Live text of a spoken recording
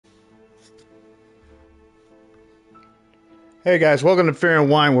Hey guys, welcome to Fear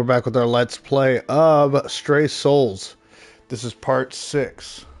and Wine. We're back with our Let's Play of Stray Souls. This is part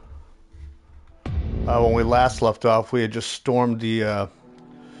 6. When we last left off, we had just stormed the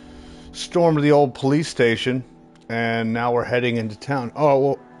old police station, and now we're heading into town. Oh,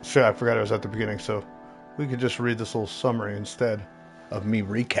 well, shit, I forgot it was at the beginning, so we could just read this little summary instead of me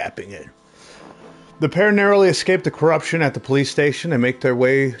recapping it. The pair narrowly escape the corruption at the police station and make their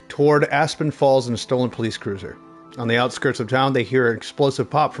way toward Aspen Falls in a stolen police cruiser. On the outskirts of town, they hear an explosive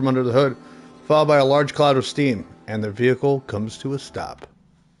pop from under the hood, followed by a large cloud of steam, and their vehicle comes to a stop.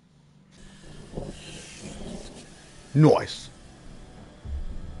 Nice.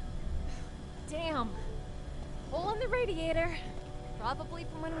 Damn. Hole in the radiator. Probably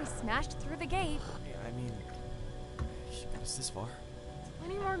from when we smashed through the gate. Yeah, I mean, she got us this far.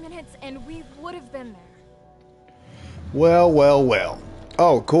 20 more minutes and we would have been there. Well, well, well.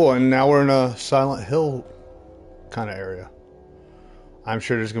 Oh, cool, and now we're in a Silent Hill kind of area. I'm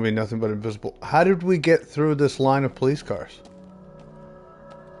sure there's going to be nothing but invisible. How did we get through this line of police cars?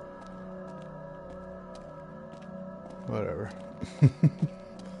 Whatever.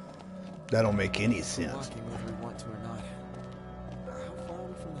 That don't make any sense. Walking whether we want to or not. How far are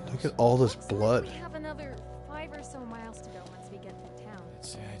we from the house? Look at all this Looks blood. Like we have another 5 or so miles to go once we get through town. I'd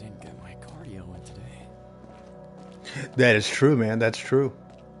say I didn't get my cardio in today. That is true, man. That's true.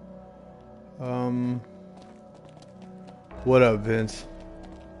 What up, Vince?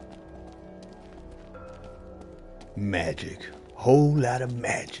 Magic. Whole lot of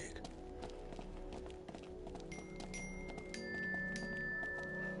magic.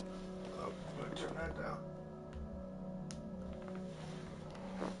 Oh, turn that down.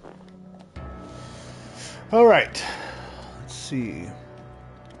 All right. Let's see.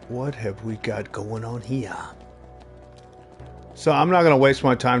 What have we got going on here? So I'm not going to waste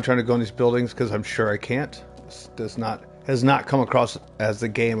my time trying to go in these buildings because I'm sure I can't. This has not come across as the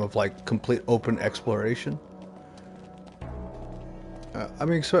game of like complete open exploration. I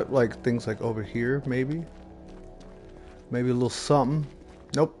mean, except like things like over here, maybe a little something.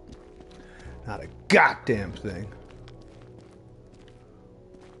 Nope, not a goddamn thing.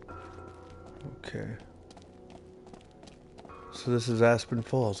 Okay, so this is Aspen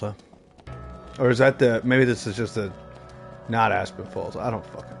Falls, huh? Or is that maybe this is just not Aspen Falls. I don't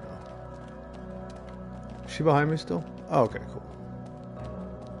fucking know. Is she behind me still? Oh, okay, cool.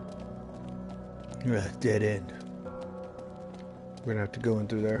 Dead end. We're gonna have to go in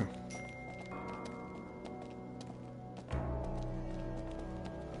through there.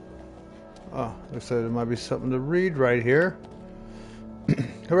 Oh, looks like there might be something to read right here.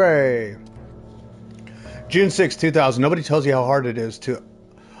 Hooray! June 6, 2000. Nobody tells you how hard it is to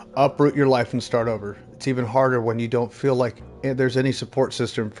uproot your life and start over. It's even harder when you don't feel like there's any support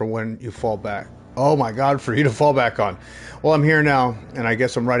system for when you fall back. Oh my God, for you to fall back on. Well, I'm here now, and I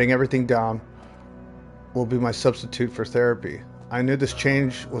guess I'm writing everything down. Will be my substitute for therapy. I knew this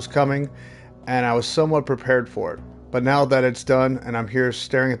change was coming, and I was somewhat prepared for it. But now that it's done, and I'm here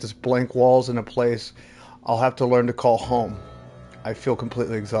staring at this blank walls in a place I'll have to learn to call home, I feel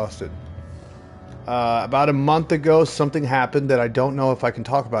completely exhausted. About a month ago, something happened that I don't know if I can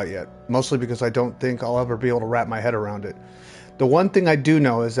talk about yet, mostly because I don't think I'll ever be able to wrap my head around it. The one thing I do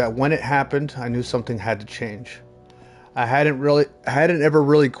know is that when it happened, I knew something had to change. I hadn't ever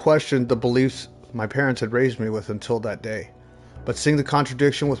really questioned the beliefs my parents had raised me with until that day. But seeing the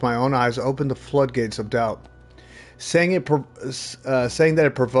contradiction with my own eyes opened the floodgates of doubt. Saying that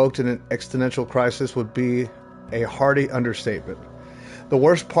it provoked an existential crisis would be a hearty understatement. The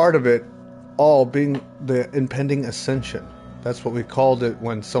worst part of it all being the impending ascension. That's what we called it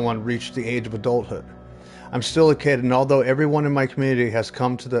when someone reached the age of adulthood. I'm still a kid, and although everyone in my community has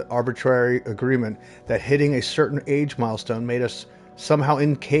come to the arbitrary agreement that hitting a certain age milestone made us somehow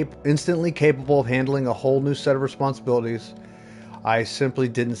instantly capable of handling a whole new set of responsibilities, I simply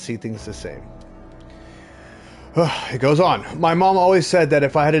didn't see things the same. It goes on. My mom always said that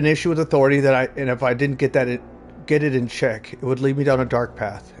if I had an issue with authority, and if I didn't get it in check, it would lead me down a dark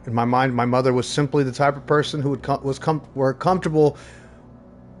path. In my mind, my mother was simply the type of person who were comfortable.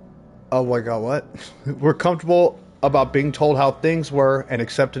 Oh my God, what? We're comfortable about being told how things were and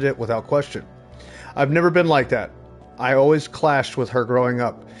accepted it without question. I've never been like that. I always clashed with her growing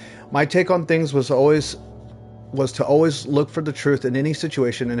up. My take on things was to always look for the truth in any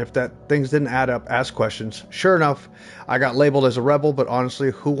situation, and if things didn't add up, ask questions. Sure enough, I got labeled as a rebel, but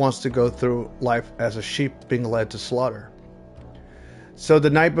honestly, who wants to go through life as a sheep being led to slaughter? So the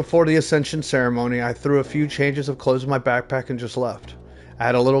night before the Ascension ceremony, I threw a few changes of clothes in my backpack and just left. I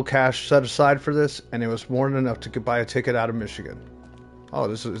had a little cash set aside for this, and it was more than enough to buy a ticket out of Michigan.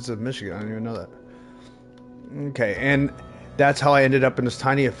 Oh, it's in Michigan. I didn't even know that. Okay, and That's how I ended up in this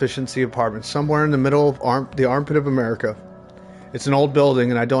tiny efficiency apartment, somewhere in the middle of the armpit of America. It's an old building,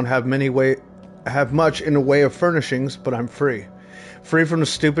 and I don't have much in the way of furnishings, but I'm free. Free from the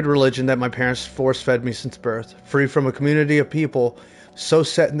stupid religion that my parents force-fed me since birth. Free from a community of people so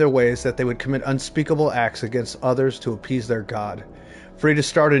set in their ways that they would commit unspeakable acts against others to appease their God. Free to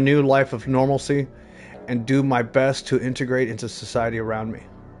start a new life of normalcy and do my best to integrate into society around me.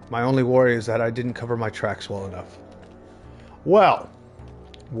 My only worry is that I didn't cover my tracks well enough. Well,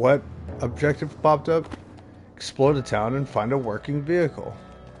 what objective popped up? Explore the town and find a working vehicle.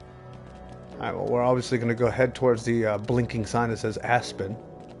 Alright, well, we're obviously going to go head towards the blinking sign that says Aspen.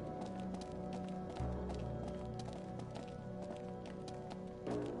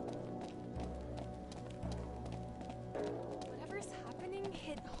 Whatever's happening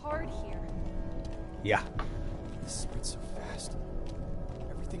hit hard here. Yeah. This spreads so fast.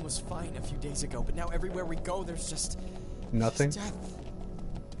 Everything was fine a few days ago, but now everywhere we go, there's just Nothing? death.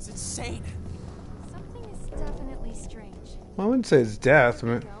 It's insane. Something is definitely strange. Well, I wouldn't say it's death. I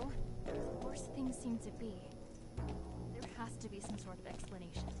mean, No, the worse things seem to be. There has to be some sort of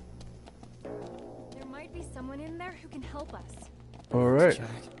explanation. There might be someone in there who can help us. alright. Jack.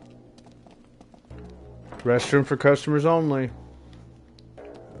 Restroom for customers only.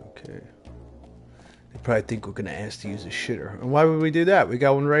 Okay. They probably think we're going to ask to use a shitter. And why would we do that? We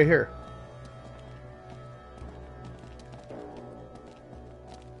got one right here.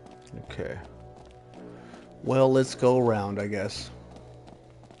 Okay. Well, let's go around, I guess.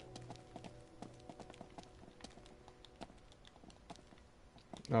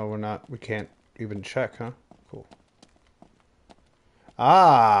 Oh, we can't even check, huh? Cool.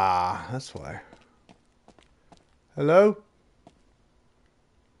 Ah, that's why. Hello?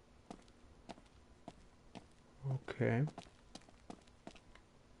 Okay.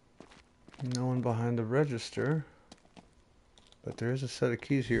 No one behind the register. But there is a set of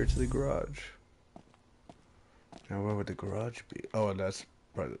keys here to the garage. Now, where would the garage be? Oh, that's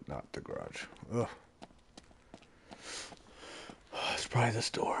probably not the garage. Ugh. It's probably this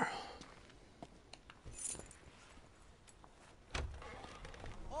door.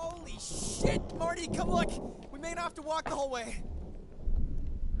 Holy shit, Marty, come look! We may not have to walk the whole way.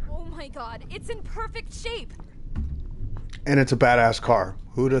 Oh my god, it's in perfect shape! And it's a badass car.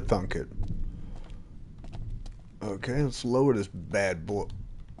 Who'd have thunk it? Okay, let's lower this bad boy.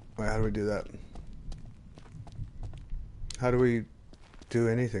 Wait, how do we do that? How do we do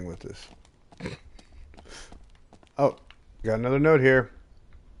anything with this? Oh, got another note here.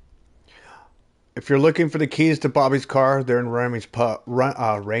 If you're looking for the keys to Bobby's car, they're in Raimi's pub.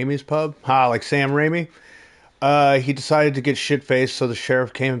 Raimi's pub? Ha, like Sam Raimi. He decided to get shit-faced, so the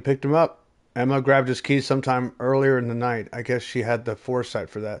sheriff came and picked him up. Emma grabbed his keys sometime earlier in the night. I guess she had the foresight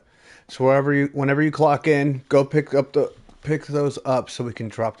for that. So whenever you clock in, go pick those up so we can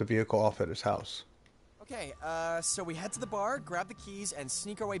drop the vehicle off at his house. Okay, so we head to the bar, grab the keys, and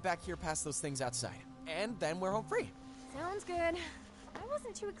sneak our way back here past those things outside. And then we're home free. Sounds good. I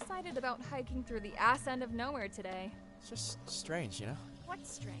wasn't too excited about hiking through the ass end of nowhere today. It's just strange, you know?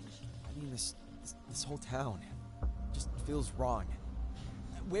 What's strange? I mean, this whole town just feels wrong.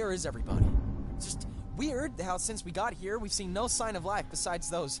 Where is everybody? It's just weird how since we got here, we've seen no sign of life besides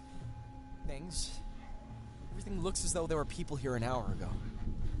those things. Everything looks as though there were people here an hour ago.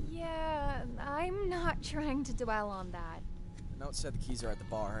 Yeah, I'm not trying to dwell on that. The note said the keys are at the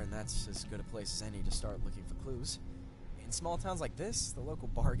bar, and that's as good a place as any to start looking for clues. In small towns like this, the local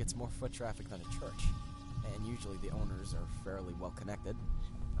bar gets more foot traffic than a church. And usually the owners are fairly well connected.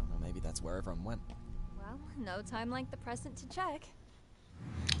 I don't know, maybe that's where everyone went. Well, no time like the present to check.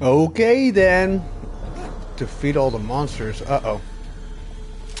 Okay, then. Defeat all the monsters. Uh-oh.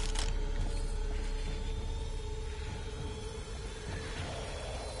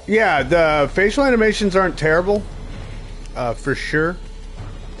 Yeah, the facial animations aren't terrible. For sure.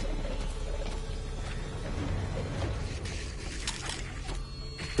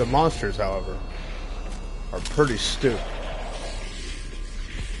 The monsters, however, are pretty stupid.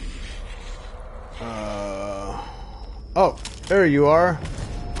 Oh, there you are.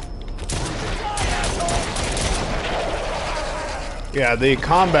 Yeah, the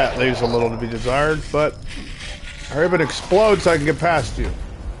combat leaves a little to be desired, but hurry up and explode so I can get past you.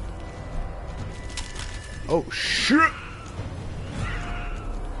 Oh, shit!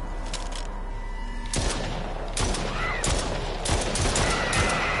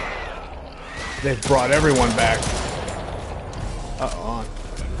 They've brought everyone back. Uh-oh.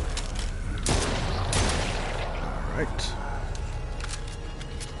 Alright.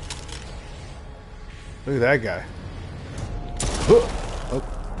 Look at that guy.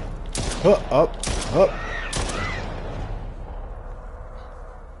 Up. Up. Up.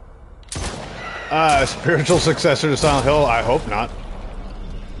 Spiritual successor to Silent Hill? I hope not.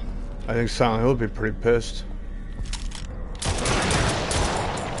 I think Silent Hill would be pretty pissed.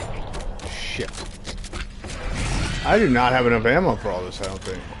 Shit. I do not have enough ammo for all this, I don't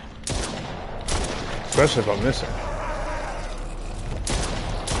think. Especially if I'm missing.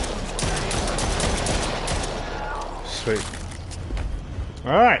 Sweet.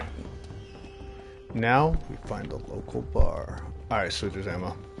 Alright. Now we find the local bar. Alright, sweet, there's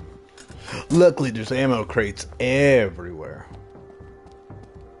ammo. Luckily, there's ammo crates everywhere.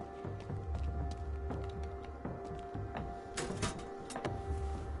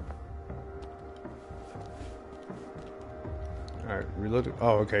 Alright, reload.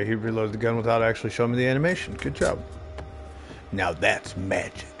 Oh, okay, he reloaded the gun without actually showing me the animation. Good job. Now that's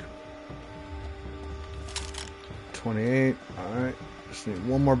magic. 28. Alright, just need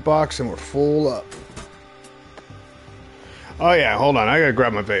one more box and we're full up. Oh yeah, hold on, I gotta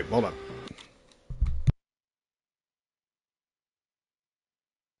grab my vape. Hold on.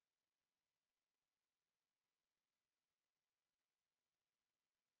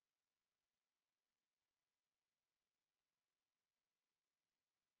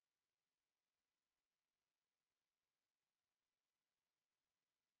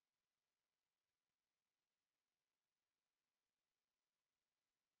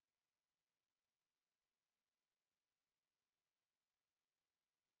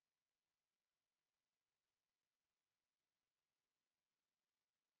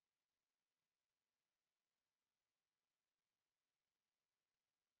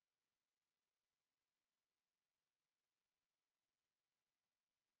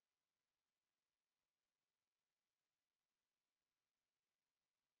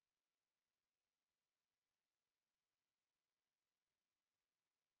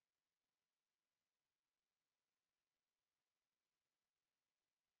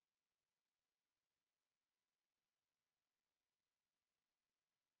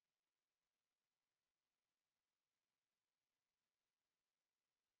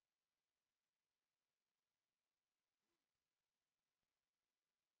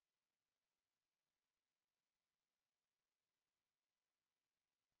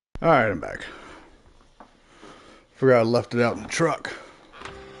 Alright, I'm back. Forgot I left it out in the truck.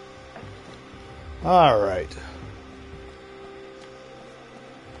 Alright.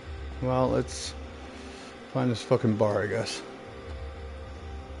 Well, let's find this fucking bar, I guess.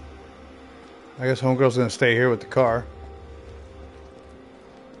 I guess homegirl's gonna stay here with the car.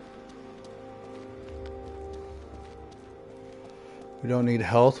 We don't need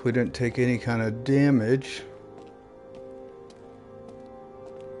health. We didn't take any kind of damage.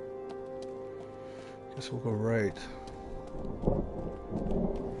 Guess we'll go right.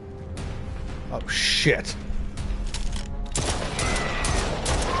 Oh shit!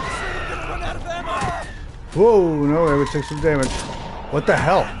 Whoa! No, we took some damage. What the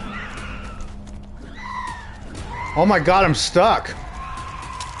hell? Oh my god, I'm stuck!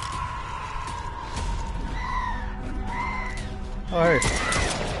 Oh hey.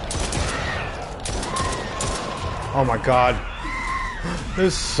 Oh my god.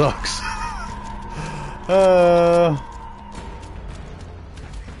 This sucks.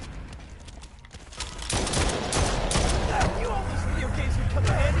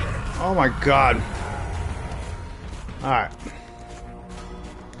 Oh my god. Alright.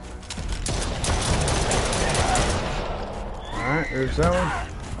 Alright, there's that one.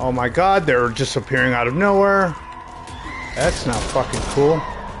 Oh my god, they're just appearing out of nowhere. That's not fucking cool.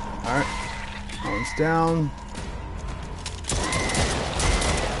 Alright. That one's down.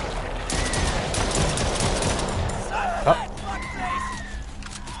 Oh.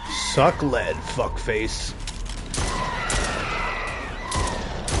 Suck lead, fuckface.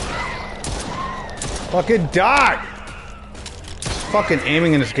 Fucking die! This fucking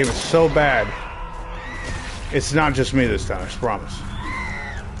aiming in this game is so bad. It's not just me this time, I promise.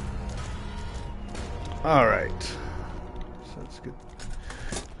 Alright. So that's good.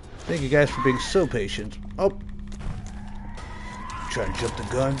 Thank you guys for being so patient. Oh. Try to jump the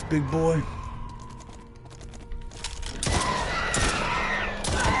gun, big boy.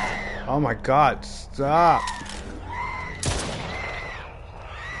 Oh my god, stop.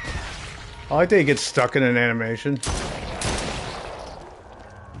 I like that he gets stuck in an animation.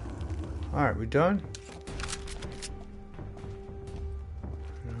 Alright, we done?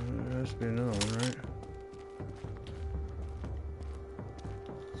 There has to be another one, right?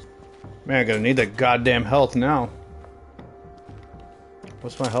 Man, I'm gonna need that goddamn health now.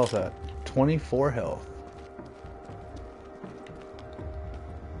 What's my health at? 24 health.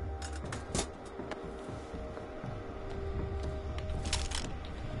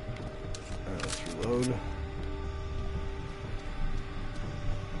 Let's reload.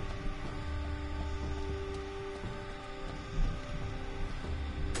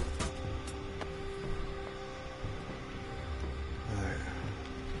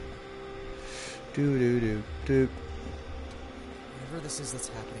 Do do do do. Whatever this is that's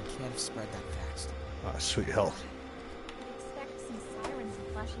happening can't have spread that fast. Ah, sweet health. I'd expect some sirens and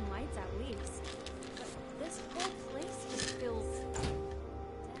flashing lights at least. But this whole place just feels dead.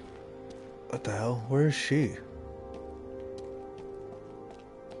 What the hell? Where is she?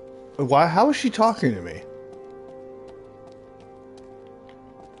 Why? How is she talking to me?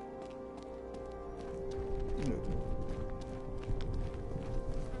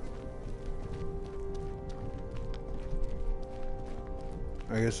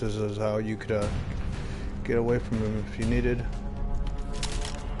 I guess this is how you could get away from him if you needed.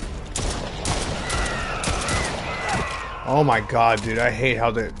 Oh my god, dude, I hate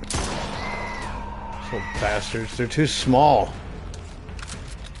how they... Little bastards, they're too small.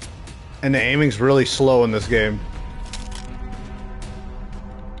 And the aiming's really slow in this game.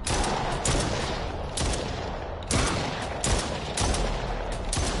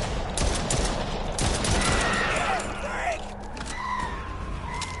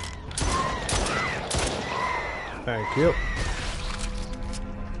 Thank you.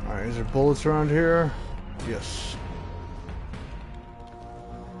 Alright, is there bullets around here? Yes.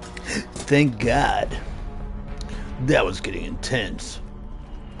 Thank God. That was getting intense.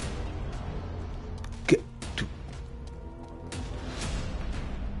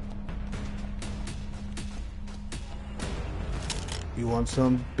 You want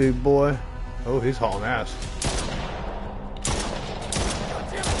some, big boy? Oh, he's hauling ass.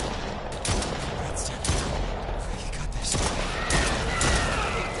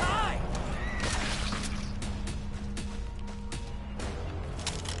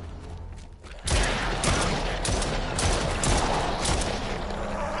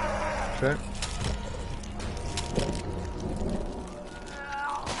 Okay.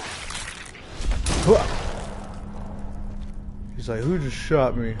 He's like, who just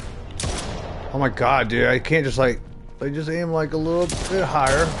shot me? Oh my god, dude, I can't just like, they just aim like a little bit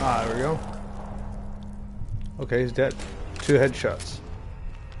higher. Ah, there we go. Okay, he's dead. 2 headshots.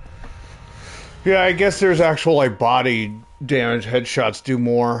 Yeah, I guess there's actual like body damage. Headshots do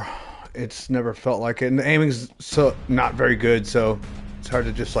more. It's never felt like it. And the aiming's so not very good, so it's hard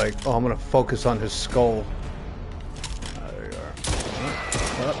to just like, oh, I'm gonna focus on his skull. There you are.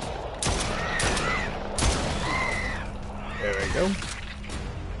 Up. There we go.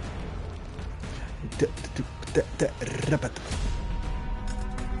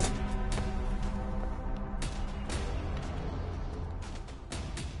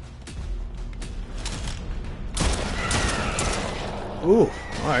 Ooh,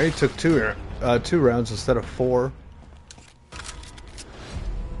 alright, he took two rounds instead of 4.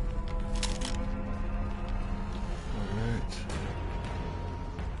 Alright.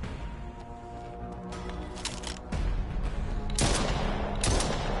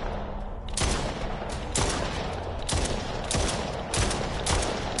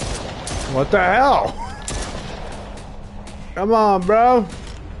 What the hell? Come on, bro.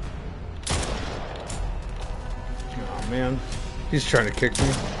 Oh, man. He's trying to kick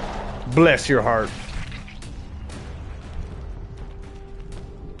me. Bless your heart.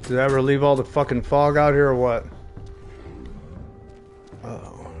 Did I ever leave all the fucking fog out here or what?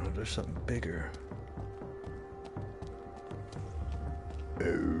 Oh, there's something bigger.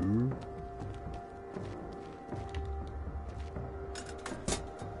 Oh.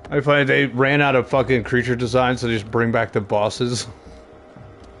 I find they ran out of fucking creature design, so they just bring back the bosses.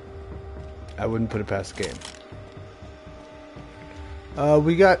 I wouldn't put it past the game.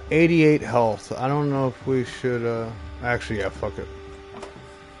 We got 88 health. I don't know if we should, actually, yeah, fuck it.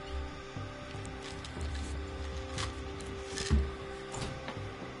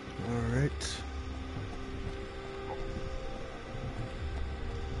 Alright.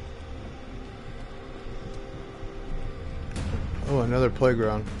 Oh, another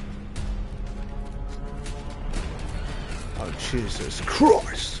playground. Oh, Jesus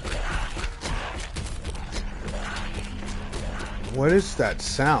Christ. What is that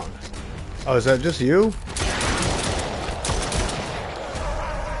sound? Oh, is that just you?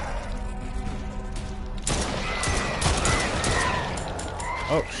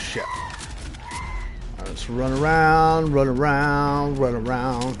 Oh, shit. Right, let's run around, run around, run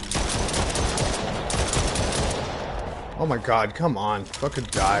around. Oh my god, come on. Fucking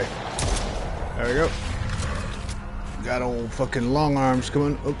die. There we go. Got old fucking long arms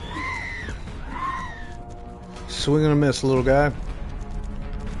coming. Oh. Swing and a miss, little guy.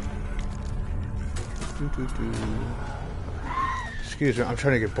 Excuse me, I'm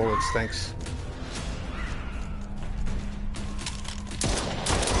trying to get bullets, thanks.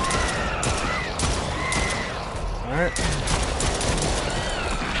 Alright.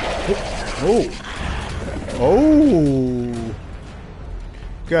 Oh. Oh.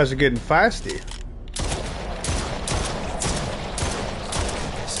 You guys are getting feisty.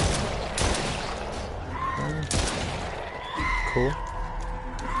 Cool.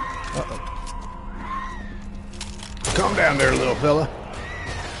 Uh-oh. Calm down there, little fella.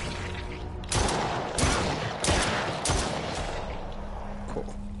 Cool.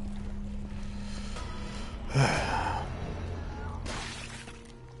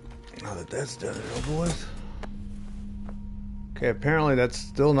 Now that that's done and over with. Okay, apparently that's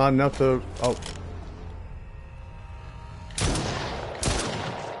still not enough to... Oh.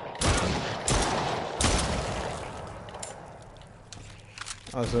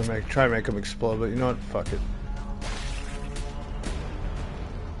 I was gonna try to make them explode, but you know what? Fuck it.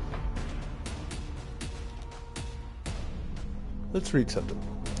 Let's read something.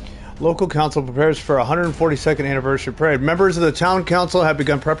 Local council prepares for 142nd anniversary parade. Members of the town council have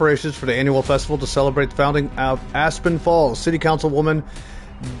begun preparations for the annual festival to celebrate the founding of Aspen Falls. City councilwoman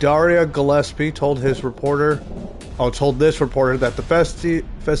Daria Gillespie told this reporter that the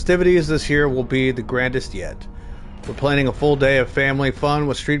festivities this year will be the grandest yet. We're planning a full day of family fun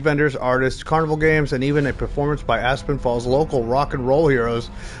with street vendors, artists, carnival games, and even a performance by Aspen Falls local rock and roll heroes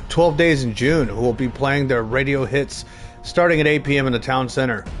 12 days in June, who will be playing their radio hits starting at 8 p.m. in the town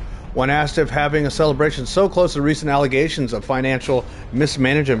center. When asked if having a celebration so close to recent allegations of financial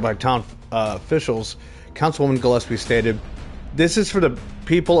mismanagement by town officials, Councilwoman Gillespie stated, "This is for the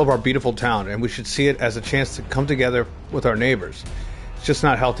people of our beautiful town, and we should see it as a chance to come together with our neighbors. It's just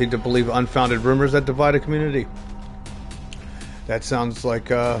not healthy to believe unfounded rumors that divide a community." That sounds like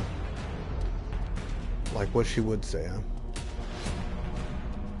what she would say, huh?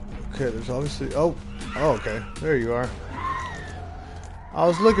 Okay, there's obviously... Oh, okay. There you are. I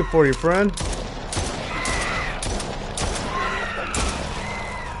was looking for you, friend.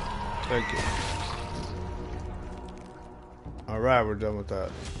 Thank you. Alright, we're done with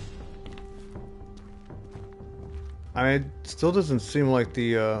that. I mean, it still doesn't seem like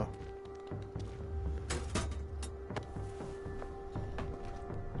the,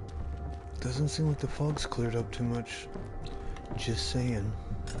 doesn't seem like the fog's cleared up too much. Just saying.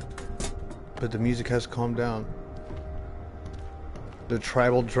 But the music has calmed down. The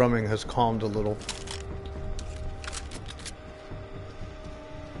tribal drumming has calmed a little.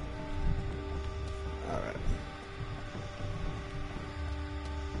 Alright.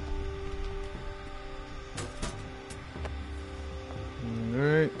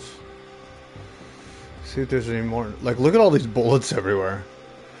 Alright. See if there's any more. Like, look at all these bullets everywhere.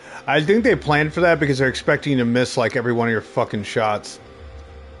 I think they planned for that because they're expecting you to miss like every one of your fucking shots.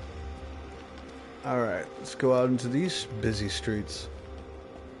 Alright, let's go out into these busy streets.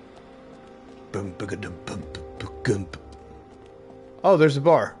 Oh, there's a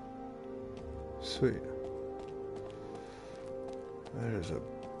bar. Sweet. There's a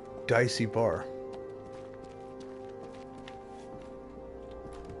dicey bar.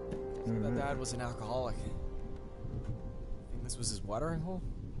 My dad was an alcoholic. Think this was his watering hole?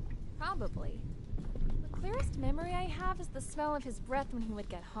 Probably. The clearest memory I have is the smell of his breath when he would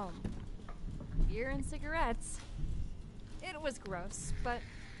get home. Beer and cigarettes. It was gross, but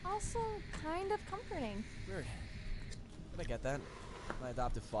also kind of comforting. Weird. But I get that. My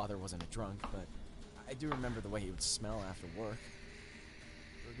adoptive father wasn't a drunk, but I do remember the way he would smell after work.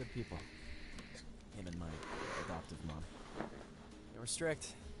 They were good people. Him and my adoptive mom. They were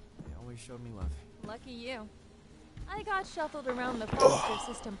strict. They always showed me love. Lucky you. I got shuffled around the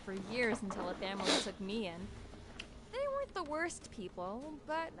foster system for years until a family took me in. They weren't the worst people,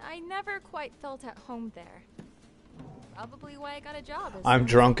 but I never quite felt at home there. Probably why I got a job. I'm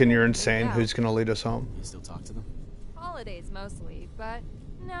drunk and you're insane. Who's gonna lead us home? You still talk to them? Holidays mostly, but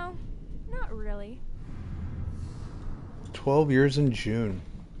no, not really. 12 years in June.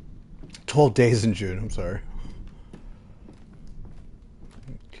 12 days in June, I'm sorry.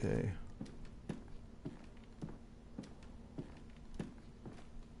 Okay.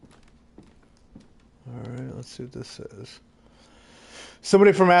 Alright, let's see what this says.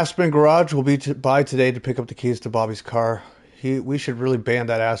 Somebody from Aspen Garage will be by today to pick up the keys to Bobby's car. We should really ban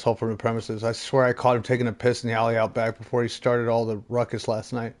that asshole from the premises. I swear I caught him taking a piss in the alley out back before he started all the ruckus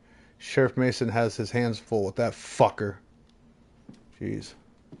last night. Sheriff Mason has his hands full with that fucker. Jeez.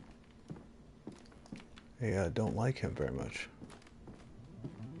 I don't like him very much.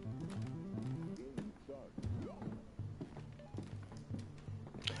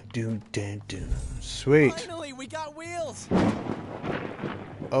 Doom, dan, doom. Sweet. Finally, we got wheels.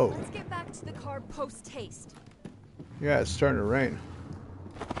 Oh. Let's get back to the car post haste. Yeah, it's starting to rain.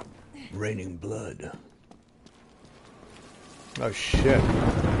 Raining blood. Oh shit.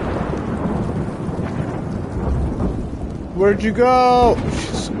 Where'd you go?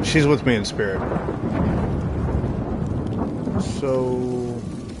 She's with me in spirit. So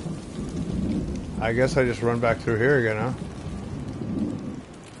I guess I just run back through here again, huh?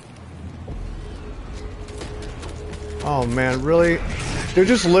 Oh man, really? They're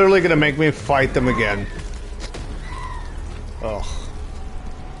just literally gonna make me fight them again. Ugh.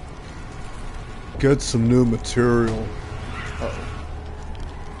 Get some new material. Uh-oh.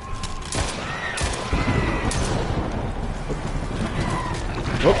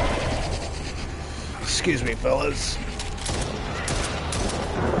 Oh. Excuse me, fellas.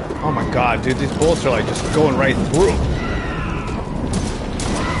 Oh my god, dude, these bullets are like just going right through.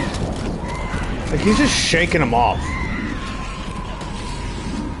 Like he's just shaking them off.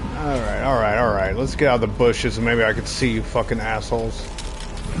 Alright. Let's get out of the bushes and maybe I can see you fucking assholes.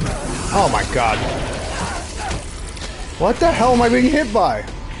 Oh my god. What the hell am I being hit by?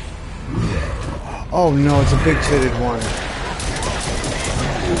 Oh no, it's a big-titted one.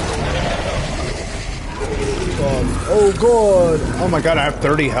 Oh god. Oh my god, I have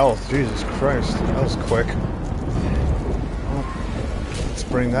 30 health. Jesus Christ. That was quick. Well, let's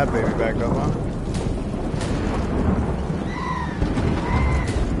bring that baby back up, huh?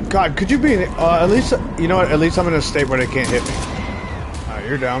 God, could you be in, at least, you know what, at least I'm in a state where they can't hit me. Alright,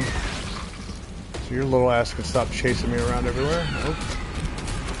 you're down. So your little ass can stop chasing me around everywhere. Nope.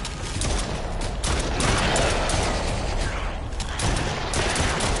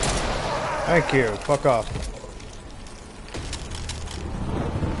 Thank you. Fuck off.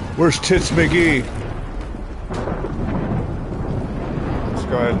 Where's Tits McGee? Let's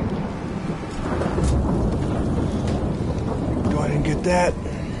go ahead. Go ahead and get that.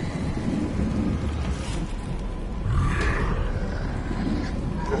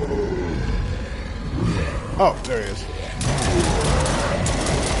 Oh, there he is.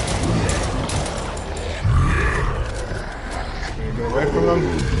 Gonna get away from him.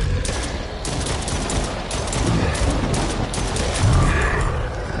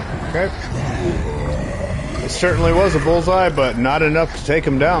 Okay. It certainly was a bullseye, but not enough to take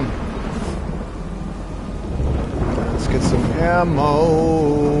him down. Let's get some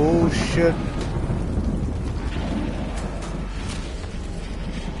ammo. Shit.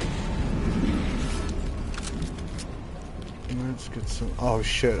 Let's get some. Oh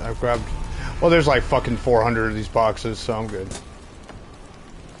shit! I grabbed. Well, there's like fucking 400 of these boxes, so I'm good.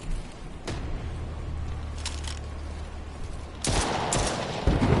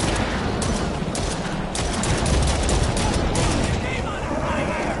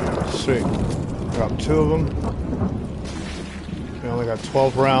 Sweet. Got 2 of them. We only got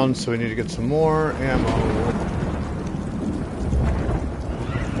 12 rounds, so we need to get some more ammo.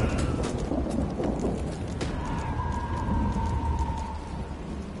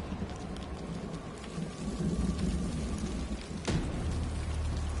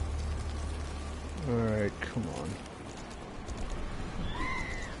 Alright, come on.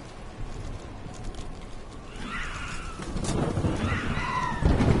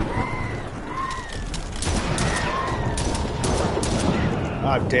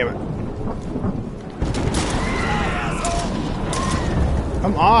 Ah, damn it.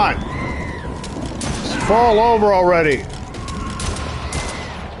 Come on! Just fall over already!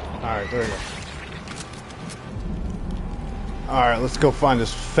 Alright, there you go. Alright, let's go find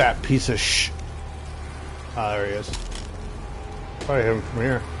this fat piece of sh... Ah, there he is. Probably hit him from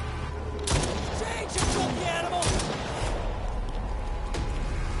here. Change your filthy animal!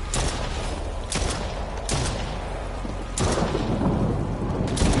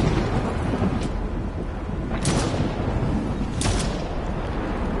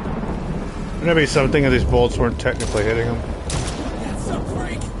 Maybe something of these bullets weren't technically hitting him. That's some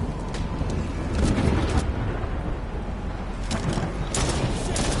freak!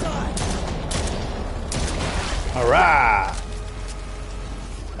 Alright!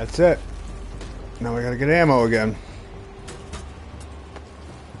 That's it. Now we gotta get ammo again.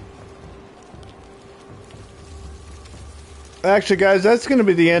 Actually, guys, that's gonna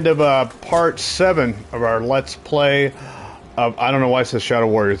be the end of part 7 of our Let's Play of, I don't know why it says Shadow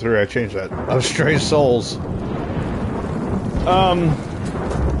Warrior 3, I changed that, of Stray Souls.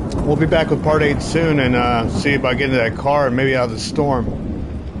 We'll be back with part 8 soon and see about getting to that car and maybe out of the storm.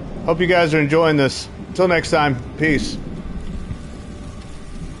 Hope you guys are enjoying this. Until next time, peace.